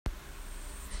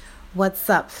What's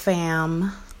up,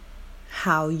 fam?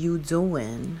 How you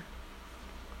doing?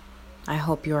 I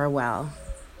hope you are well.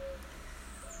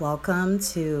 Welcome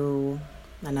to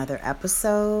another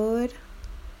episode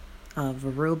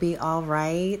of Ruby All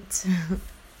Right.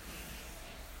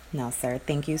 No, sir.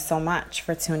 Thank you so much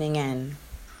for tuning in.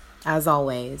 As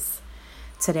always,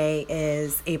 today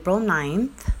is April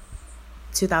 9th,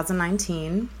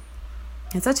 2019.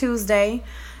 It's a Tuesday.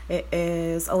 It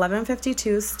is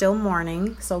 11:52, still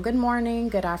morning. So good morning,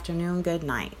 good afternoon, good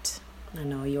night. I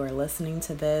know you are listening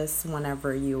to this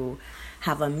whenever you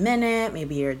have a minute.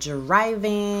 Maybe you're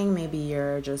driving. Maybe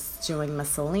you're just doing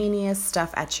miscellaneous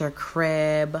stuff at your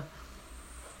crib.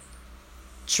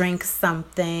 Drink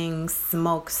something,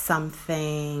 smoke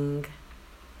something.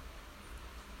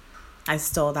 I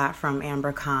stole that from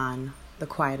Amber Khan, The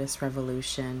Quietest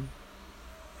Revolution.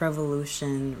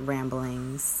 Revolution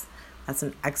Ramblings. That's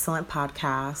an excellent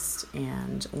podcast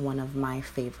and one of my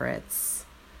favorites.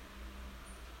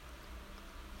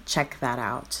 Check that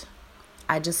out.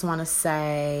 I just want to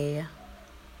say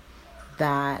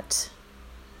that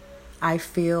I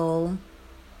feel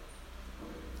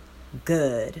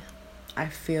good. I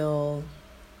feel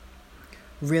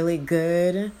really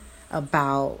good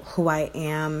about who I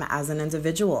am as an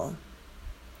individual.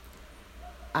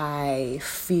 I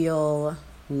feel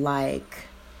like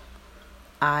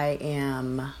I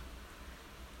am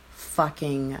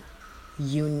fucking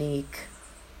unique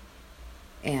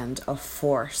and a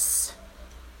force.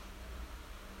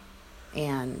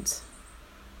 And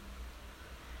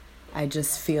I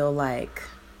just feel like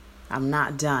I'm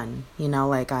not done.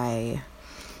 Like I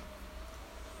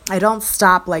don't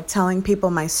stop telling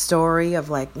people my story of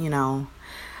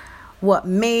what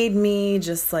made me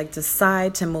just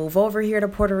decide to move over here to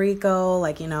Puerto Rico.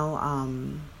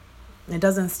 It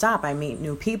doesn't stop. I meet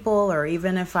new people, or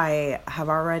even if I have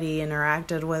already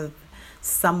interacted with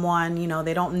someone,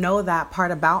 they don't know that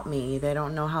part about me. They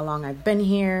don't know how long I've been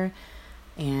here.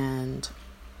 And,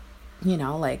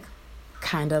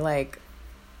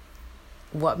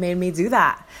 what made me do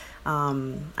that?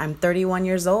 I'm 31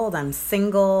 years old. I'm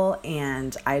single,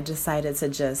 and I decided to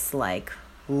just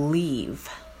leave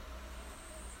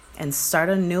and start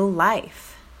a new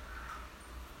life.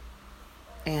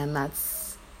 And that's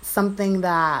something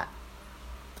that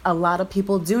a lot of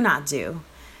people do not do.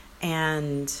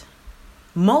 And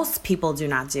most people do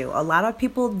not do. A lot of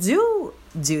people do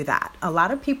that. A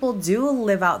lot of people do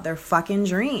live out their fucking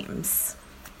dreams.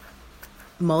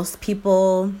 Most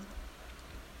people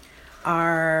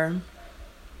are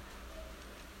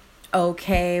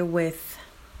okay with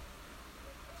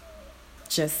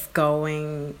just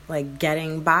going,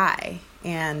 getting by.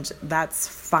 And that's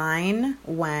fine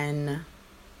when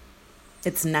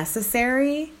it's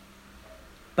necessary.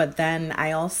 But then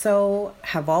I also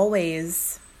have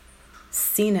always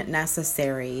seen it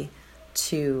necessary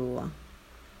to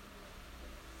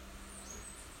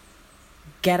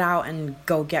get out and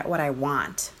go get what I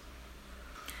want.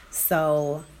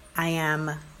 So I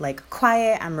am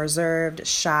quiet, I'm reserved,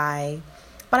 shy,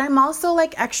 but I'm also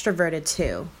extroverted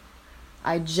too.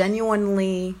 I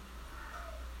genuinely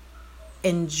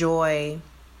enjoy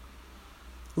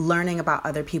learning about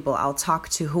other people. I'll talk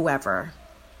to whoever.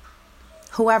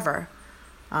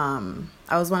 I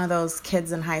was one of those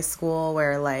kids in high school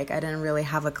where I didn't really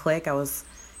have a clique. I was,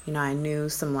 I knew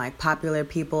some popular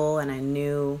people, and I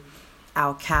knew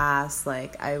outcasts.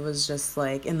 I was just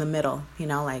in the middle,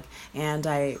 and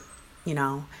I,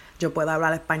 yo puedo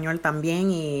hablar español también,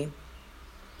 y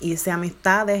hice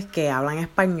amistades que hablan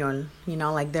español.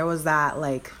 There was that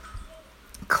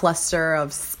cluster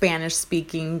of Spanish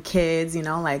speaking kids,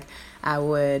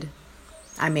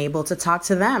 I'm able to talk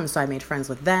to them. So I made friends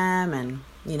with them, and,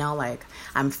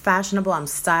 I'm fashionable, I'm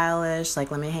stylish.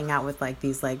 Let me hang out with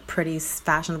these pretty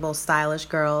fashionable, stylish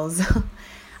girls.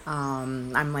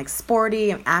 I'm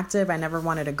sporty, I'm active. I never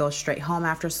wanted to go straight home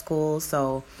after school.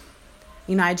 So,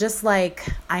 I just I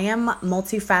am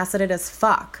multifaceted as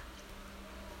fuck.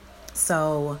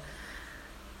 So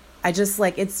I just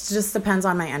it just depends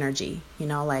on my energy,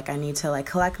 I need to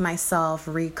collect myself,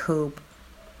 recoup,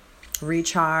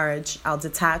 recharge. I'll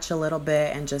detach a little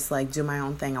bit and just do my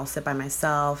own thing. I'll sit by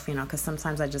myself, because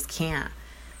sometimes I just can't,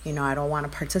 I don't want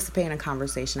to participate in a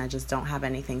conversation. I just don't have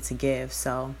anything to give.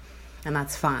 So, and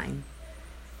that's fine.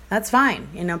 That's fine.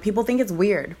 People think it's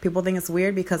weird. People think it's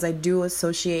weird because I do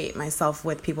associate myself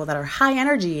with people that are high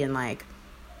energy and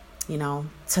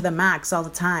to the max all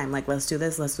the time. Let's do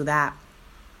this, let's do that.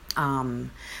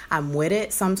 I'm with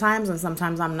it sometimes, and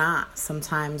sometimes I'm not.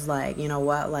 Sometimes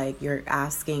you're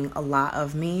asking a lot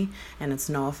of me, and it's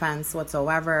no offense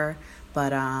whatsoever,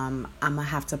 but I'm gonna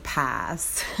have to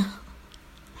pass.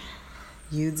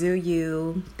 You do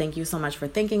you. Thank you so much for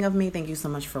thinking of me. Thank you so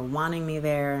much for wanting me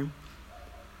there.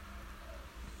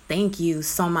 Thank you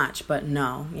so much. But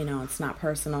no, it's not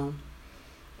personal.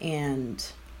 And,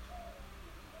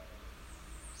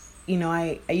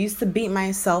 I used to beat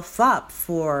myself up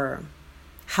for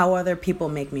how other people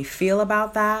make me feel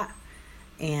about that.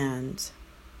 And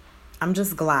I'm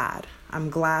just glad. I'm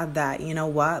glad that,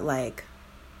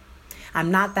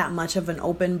 I'm not that much of an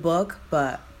open book,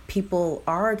 but people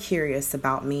are curious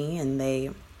about me and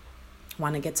they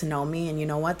want to get to know me. And you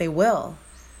know what? They will.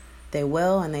 They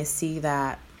will, and they see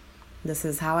that this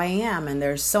is how I am. And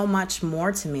there's so much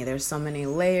more to me. There's so many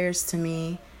layers to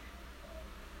me.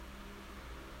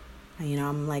 And,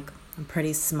 I'm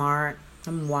pretty smart.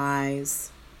 I'm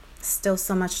wise. Still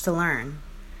so much to learn.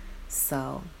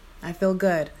 So I feel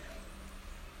good.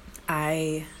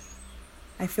 I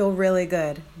feel really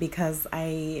good because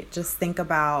I just think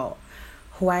about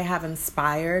who I have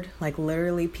inspired. Like,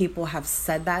 literally people have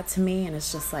said that to me, and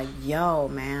it's just like, yo,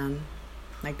 man,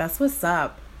 like, that's what's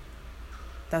up.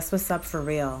 That's what's up for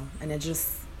real. And it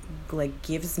just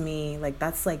gives me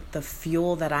that's the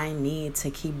fuel that I need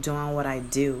to keep doing what I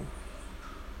do.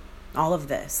 All of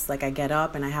this, I get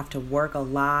up and I have to work a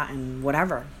lot and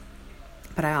whatever,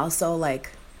 but I also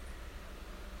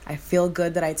I feel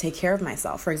good that I take care of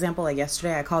myself. For example,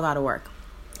 yesterday I called out of work.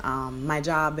 My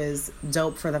job is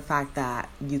dope for the fact that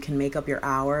you can make up your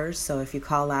hours. So if you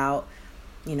call out,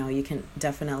 you can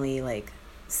definitely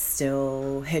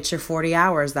still hit your 40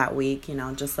 hours that week,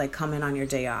 just come in on your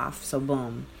day off. So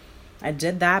boom. I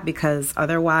did that because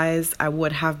otherwise I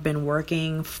would have been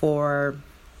working for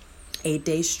 8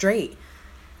 days straight.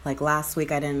 Last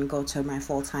week I didn't go to my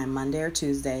full-time Monday or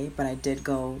Tuesday, but I did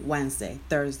go Wednesday,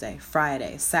 Thursday,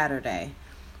 Friday, Saturday.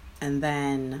 And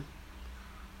then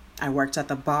I worked at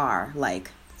the bar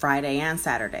Friday and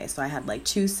Saturday. So I had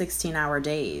 2 16-hour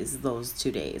days those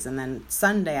 2 days. And then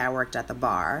Sunday I worked at the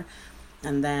bar.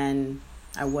 And then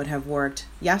I would have worked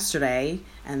yesterday,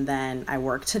 and then I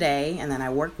worked today, and then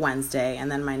I worked Wednesday,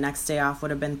 and then my next day off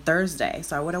would have been Thursday.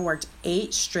 So I would have worked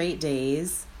 8 straight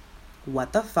days.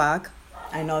 What the fuck?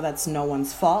 I know that's no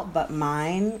one's fault but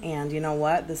mine. And you know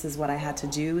what? This is what I had to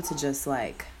do to just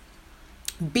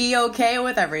be okay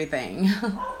with everything.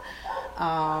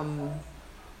 And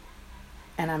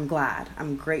I'm glad.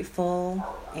 I'm grateful.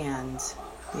 And,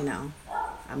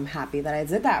 I'm happy that I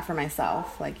did that for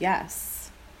myself.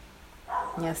 Yes.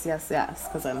 Yes.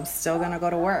 Because I'm still going to go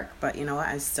to work. But you know what?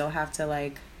 I still have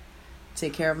to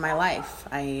take care of my life.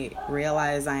 I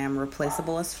realize I am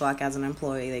replaceable as fuck as an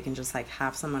employee. They can just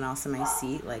have someone else in my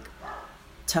seat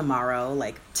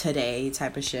tomorrow, today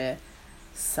type of shit.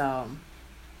 So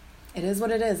it is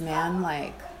what it is,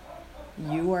 man.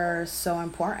 You are so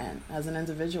important as an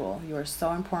individual. You are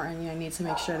so important. You need to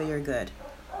make sure that you're good.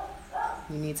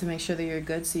 You need to make sure that you're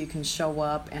good so you can show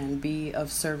up and be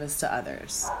of service to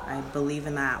others. I believe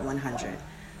in that 100.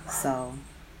 So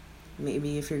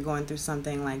maybe if you're going through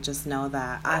something, just know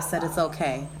that I said it's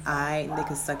okay. They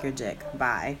can suck your dick.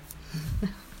 Bye.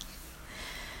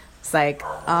 It's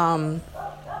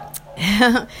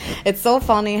it's so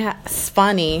funny,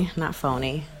 not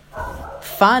phony.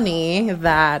 Funny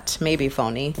that, maybe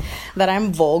phony, that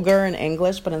I'm vulgar in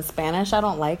English, but in Spanish, I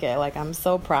don't like it. I'm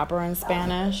so proper in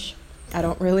Spanish. I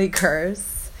don't really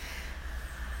curse.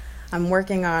 I'm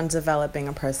working on developing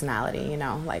a personality,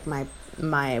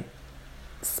 my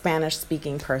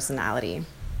Spanish-speaking personality,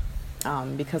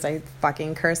 because I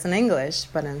fucking curse in English,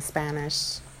 but in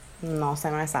Spanish, no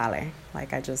se me sale.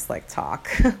 I just talk.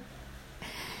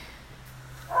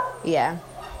 Yeah.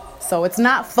 So it's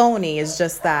not phony. It's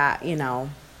just that, you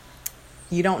don't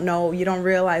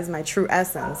realize my true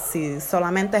essence. Si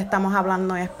solamente estamos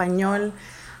hablando español,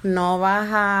 no vas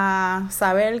a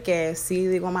saber que sí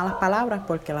digo malas palabras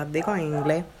porque las digo en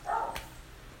inglés.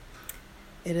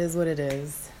 It is what it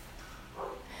is.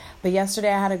 But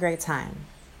yesterday I had a great time.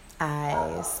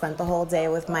 I spent the whole day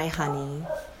with my honey,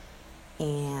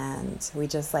 and we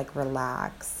just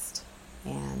relaxed,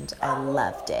 and I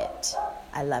loved it.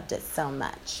 I loved it so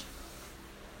much.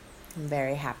 I'm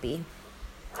very happy.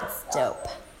 It's dope.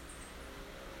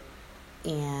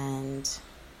 And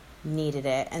needed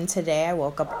it. And today I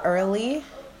woke up early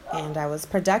and I was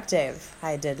productive.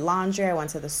 I did laundry. I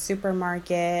went to the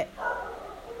supermarket.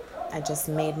 I just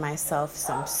made myself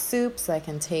some soup so I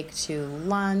can take to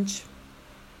lunch.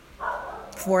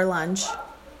 For lunch,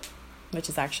 which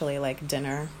is actually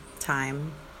dinner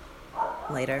time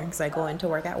later, because I go into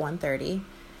work at 1:30.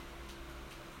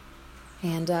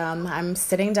 And I'm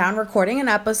sitting down recording an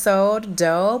episode.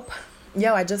 Dope.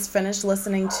 Yo, I just finished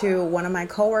listening to one of my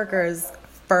coworkers'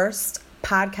 first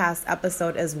podcast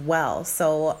episode as well.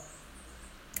 So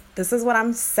This is what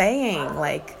I'm saying.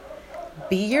 Like,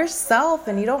 be yourself,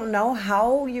 and you don't know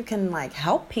how you can like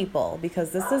help people,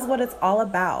 because this is what it's all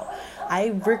about.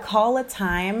 I recall a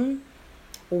time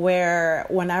where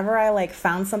whenever I like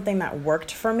found something that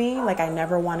worked for me, like I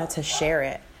never wanted to share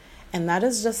it. And that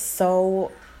is just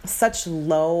such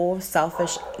low,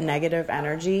 selfish, negative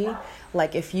energy.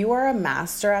 Like if you are a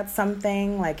master at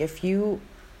something, like if you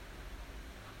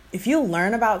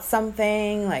learn about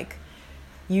something, like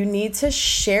you need to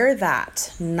share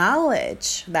that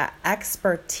knowledge, that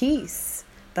expertise.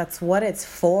 That's what it's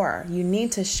for. You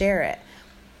need to share it.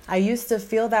 I used to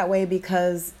feel that way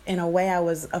because in a way I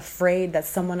was afraid that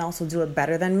someone else will do it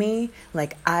better than me.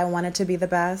 Like I wanted to be the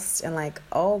best, and like,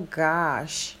 oh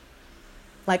gosh,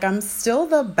 like I'm still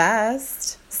the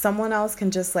best. Someone else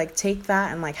can just like take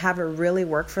that and like have it really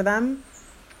work for them.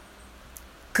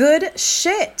 Good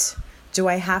shit. Do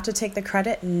I have to take the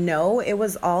credit? No, it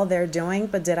was all they're doing,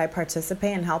 but did I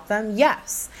participate and help them?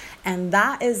 Yes. And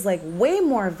that is like way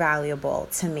more valuable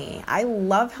to me. I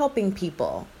love helping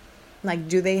people. Like,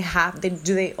 do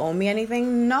they owe me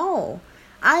anything? No.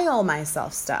 I owe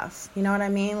myself stuff. You know what I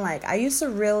mean? Like, I used to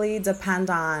really depend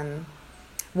on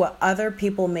what other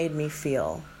people made me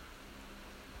feel.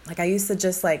 Like, I used to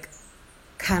just, like,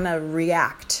 kind of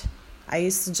react. I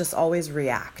used to just always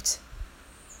react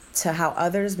to how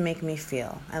others make me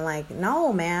feel. And, like,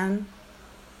 no, man.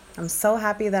 I'm so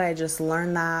happy that I just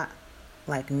learned that.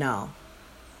 Like, no.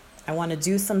 I want to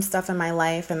do some stuff in my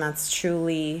life, and that's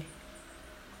truly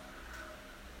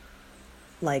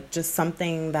like just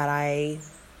something that I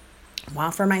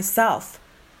want for myself.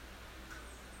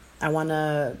 I want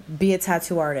to be a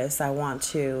tattoo artist. I want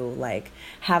to like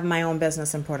have my own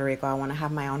business in Puerto Rico. I want to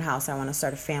have my own house. I want to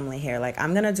start a family here. Like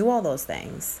I'm going to do all those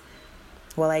things.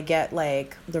 Will I get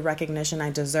like the recognition I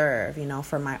deserve, you know,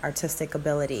 for my artistic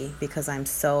ability, because I'm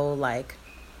so like,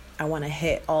 I want to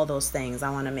hit all those things. I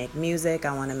want to make music.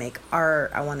 I want to make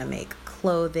art. I want to make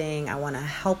clothing. I want to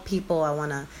help people. I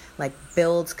want to like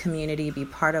build community, be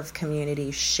part of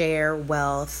community, share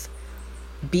wealth,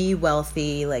 be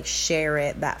wealthy, like share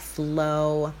it, that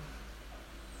flow.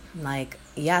 Like,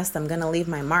 yes, I'm going to leave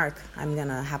my mark. I'm going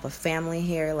to have a family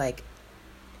here. Like,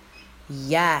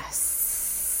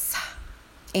 yes.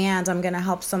 And I'm going to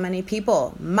help so many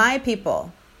people, my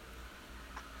people.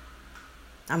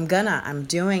 I'm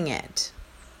doing it.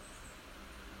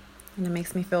 And it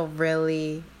makes me feel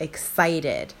really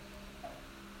excited.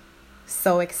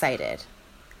 So excited.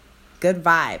 Good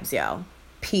vibes, yo.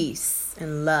 Peace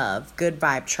and love. Good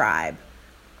vibe tribe.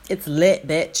 It's lit,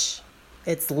 bitch.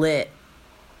 It's lit.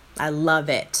 I love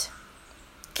it.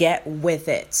 Get with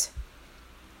it.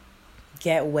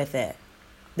 Get with it.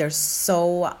 There's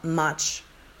so much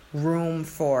room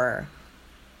for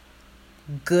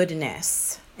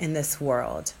goodness in this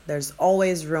world. There's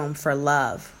always room for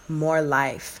love, more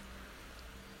life.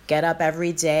 Get up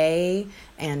every day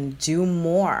and do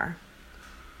more.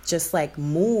 Just like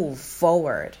move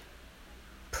forward.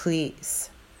 Please.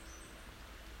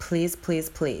 Please, please,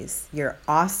 please. You're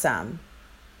awesome.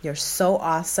 You're so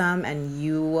awesome, and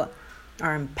you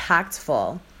are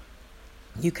impactful.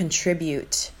 You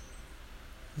contribute.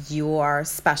 You are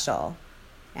special.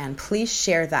 And please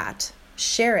share that.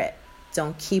 Share it.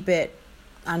 Don't keep it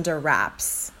under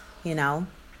wraps, you know?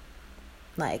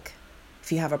 Like,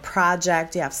 if you have a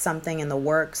project, you have something in the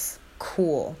works,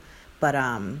 cool. But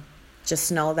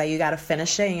just know that you got to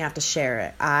finish it and you have to share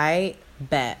it. I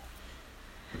bet.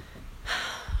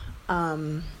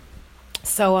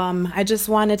 So I just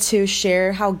wanted to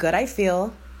share how good I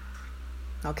feel,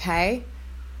 okay?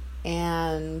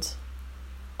 And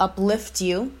uplift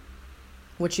you,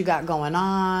 what you got going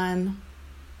on,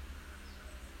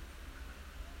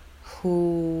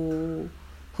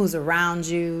 who's around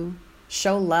you.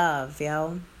 Show love,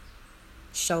 yo.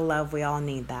 Show love. We all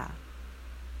need that.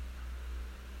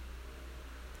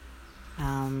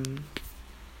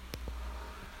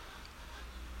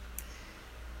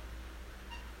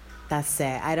 That's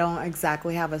it. I don't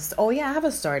exactly have I have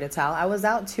a story to tell. I was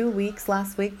out 2 weeks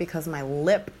last week because my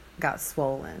lip got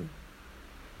swollen.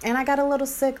 And I got a little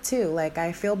sick too. Like,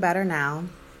 I feel better now.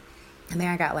 And then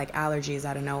I got like allergies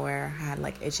out of nowhere. I had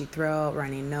like itchy throat,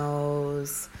 runny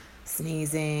nose,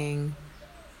 sneezing,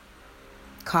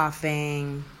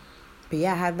 coughing. But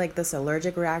yeah, I had like this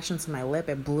allergic reaction to my lip.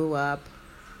 It blew up.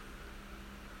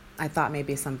 I thought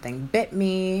maybe something bit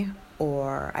me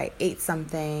or I ate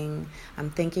something.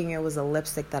 I'm thinking it was a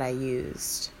lipstick that I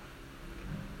used.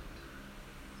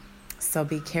 So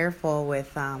be careful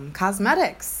with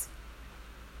cosmetics.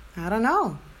 I don't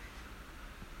know.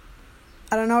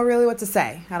 I don't know really what to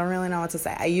say. I don't really know what to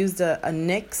say. I used a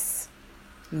NYX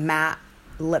matte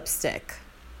lipstick.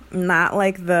 not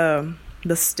like the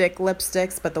stick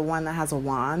lipsticks, but the one that has a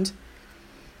wand.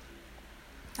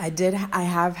 I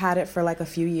have had it for like a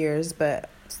few years, but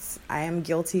I am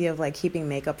guilty of like keeping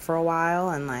makeup for a while,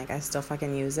 and like I still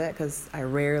fucking use it because I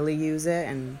rarely use it,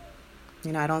 and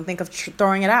you know, I don't think of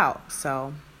throwing it out.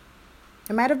 So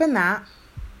it might have been that.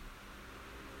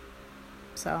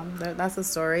 So that's the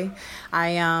story.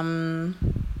 I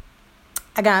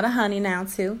got a honey now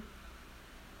too.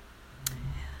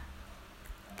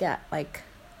 Got like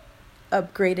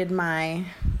upgraded my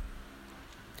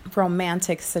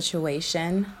romantic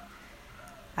situation.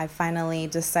 I finally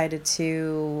decided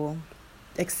to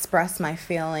express my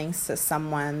feelings to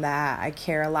someone that I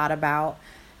care a lot about,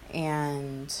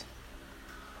 and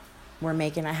we're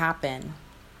making it happen.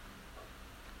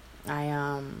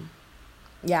 I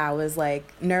was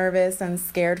like nervous and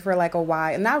scared for like a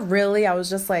while. And not really, I was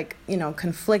just like, you know,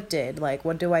 conflicted. Like,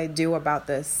 what do I do about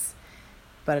this?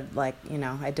 But like, you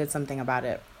know, I did something about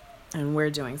it, and we're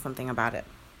doing something about it.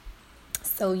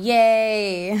 So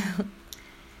yay.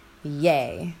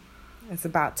 Yay. It's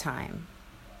about time.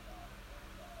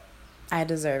 I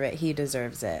deserve it. He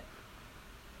deserves it.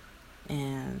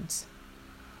 And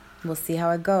we'll see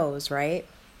how it goes, right?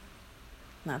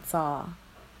 That's all.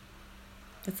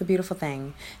 It's a beautiful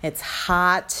thing. It's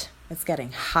hot. It's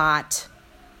getting hot.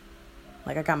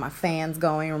 Like, I got my fans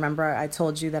going. Remember, I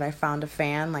told you that I found a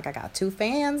fan? Like, I got 2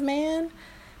 fans, man.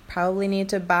 Probably need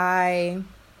to buy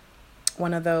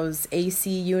one of those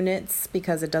AC units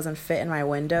because it doesn't fit in my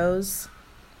windows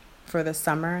for the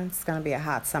summer. It's going to be a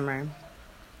hot summer.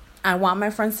 I want my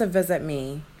friends to visit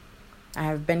me. I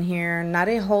have been here not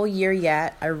a whole year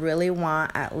yet. I really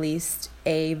want at least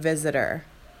a visitor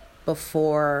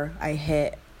before I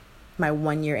hit my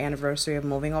 1-year anniversary of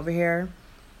moving over here.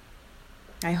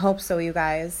 I hope so, you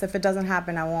guys. If it doesn't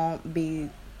happen, I won't be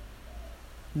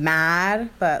mad,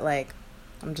 but like,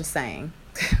 I'm just saying.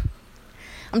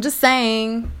 I'm just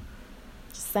saying.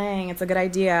 Just saying, it's a good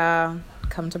idea.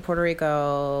 Come to Puerto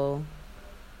Rico.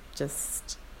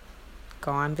 Just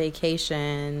go on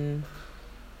vacation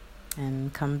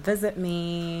and come visit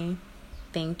me.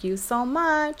 Thank you so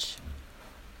much.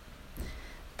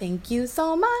 Thank you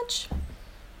so much.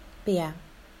 But yeah,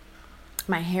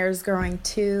 my hair's growing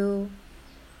too.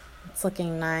 It's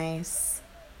looking nice.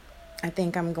 I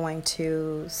think I'm going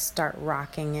to start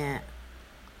rocking it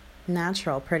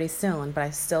natural pretty soon, but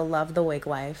I still love the wig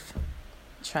life.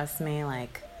 Trust me,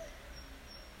 like,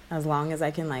 as long as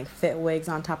I can like fit wigs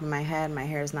on top of my head, my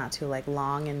hair is not too like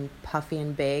long and puffy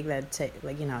and big that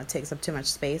it takes up too much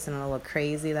space and it'll look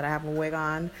crazy that I have a wig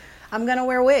on, I'm gonna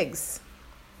wear wigs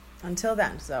until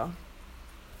then. So,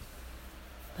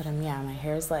 but yeah, my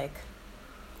hair is like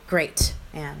great,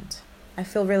 and I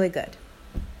feel really good.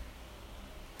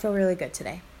 Feel really good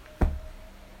today.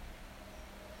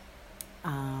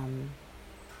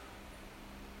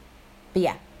 But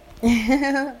yeah.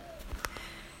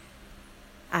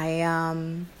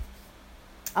 I'll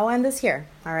end this here,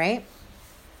 all right?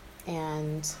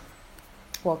 And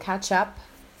we'll catch up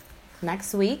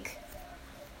next week.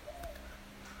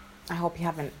 I hope you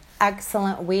have an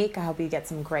excellent week. I hope you get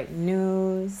some great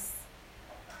news.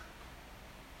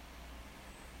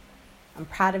 I'm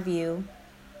proud of you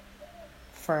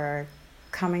for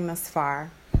coming this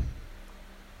far.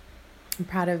 I'm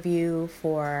proud of you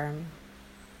for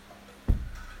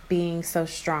being so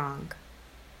strong.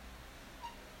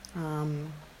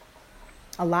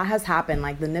 A lot has happened,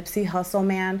 like the Nipsey Hussle,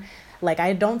 man. Like,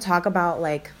 I don't talk about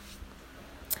like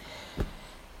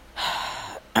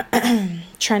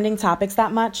trending topics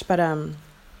that much, but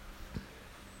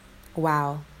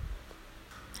wow.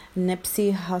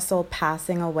 Nipsey Hussle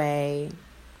passing away,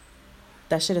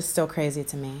 that shit is still crazy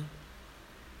to me.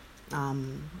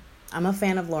 I'm a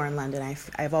fan of Lauren London.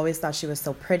 I've always thought she was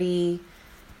so pretty.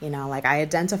 You know, like, I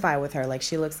identify with her. Like,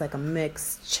 she looks like a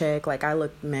mixed chick. Like, I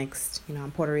look mixed. You know,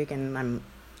 I'm Puerto Rican.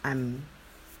 I'm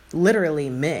literally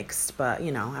mixed. But,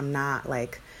 you know, I'm not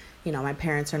like, you know, my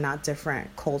parents are not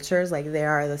different cultures. Like, they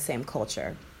are the same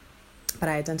culture. But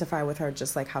I identify with her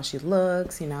just like how she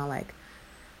looks. You know, like,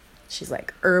 she's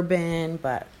like urban,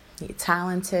 but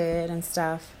talented and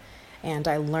stuff. And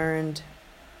I learned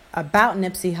about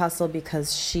Nipsey Hussle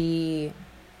because she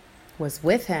was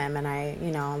with him, and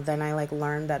then I like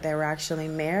learned that they were actually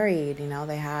married. You know,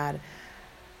 they had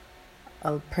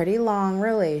a pretty long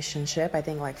relationship, I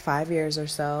think like 5 years or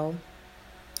so,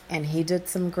 and he did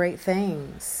some great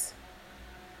things.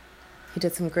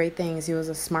 He was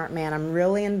a smart man. I'm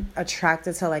really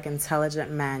attracted to like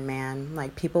intelligent men, man,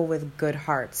 like people with good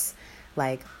hearts,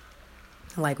 like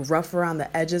rough around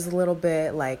the edges a little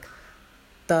bit, like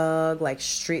thug, like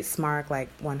street smart, like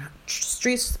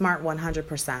street smart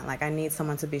 100%. Like I need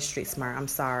someone to be street smart. I'm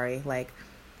sorry. Like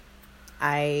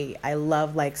I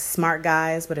love like smart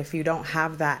guys, but if you don't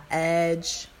have that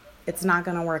edge, it's not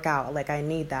gonna work out. Like I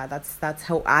need that. That's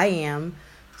who I am.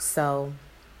 So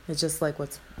it's just like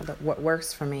what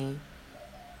works for me.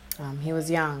 He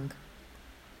was young.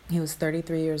 He was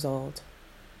 33 years old.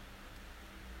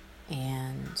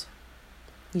 And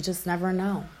you just never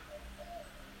know.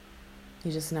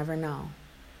 You just never know.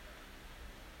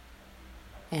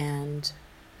 And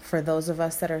for those of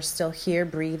us that are still here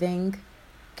breathing,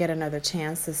 get another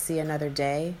chance to see another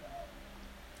day,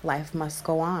 life must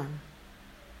go on.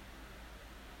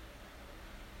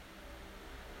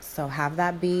 So have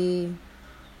that be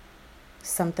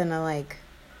something to like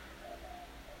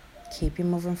keep you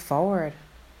moving forward.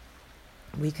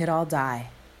 We could all die.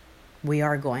 We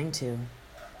are going to.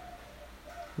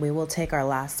 We will take our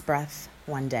last breath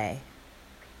one day.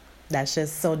 That's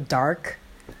just so dark,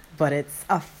 but it's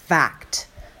a fact.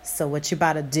 So what you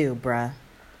about to do, bruh?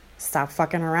 Stop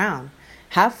fucking around.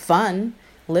 Have fun.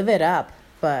 Live it up.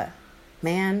 But,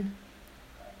 man,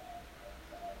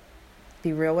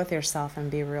 be real with yourself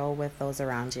and be real with those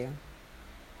around you.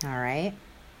 All right?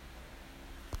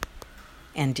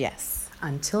 And yes,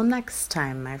 until next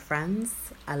time, my friends,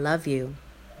 I love you.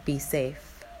 Be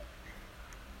safe.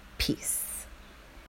 Peace.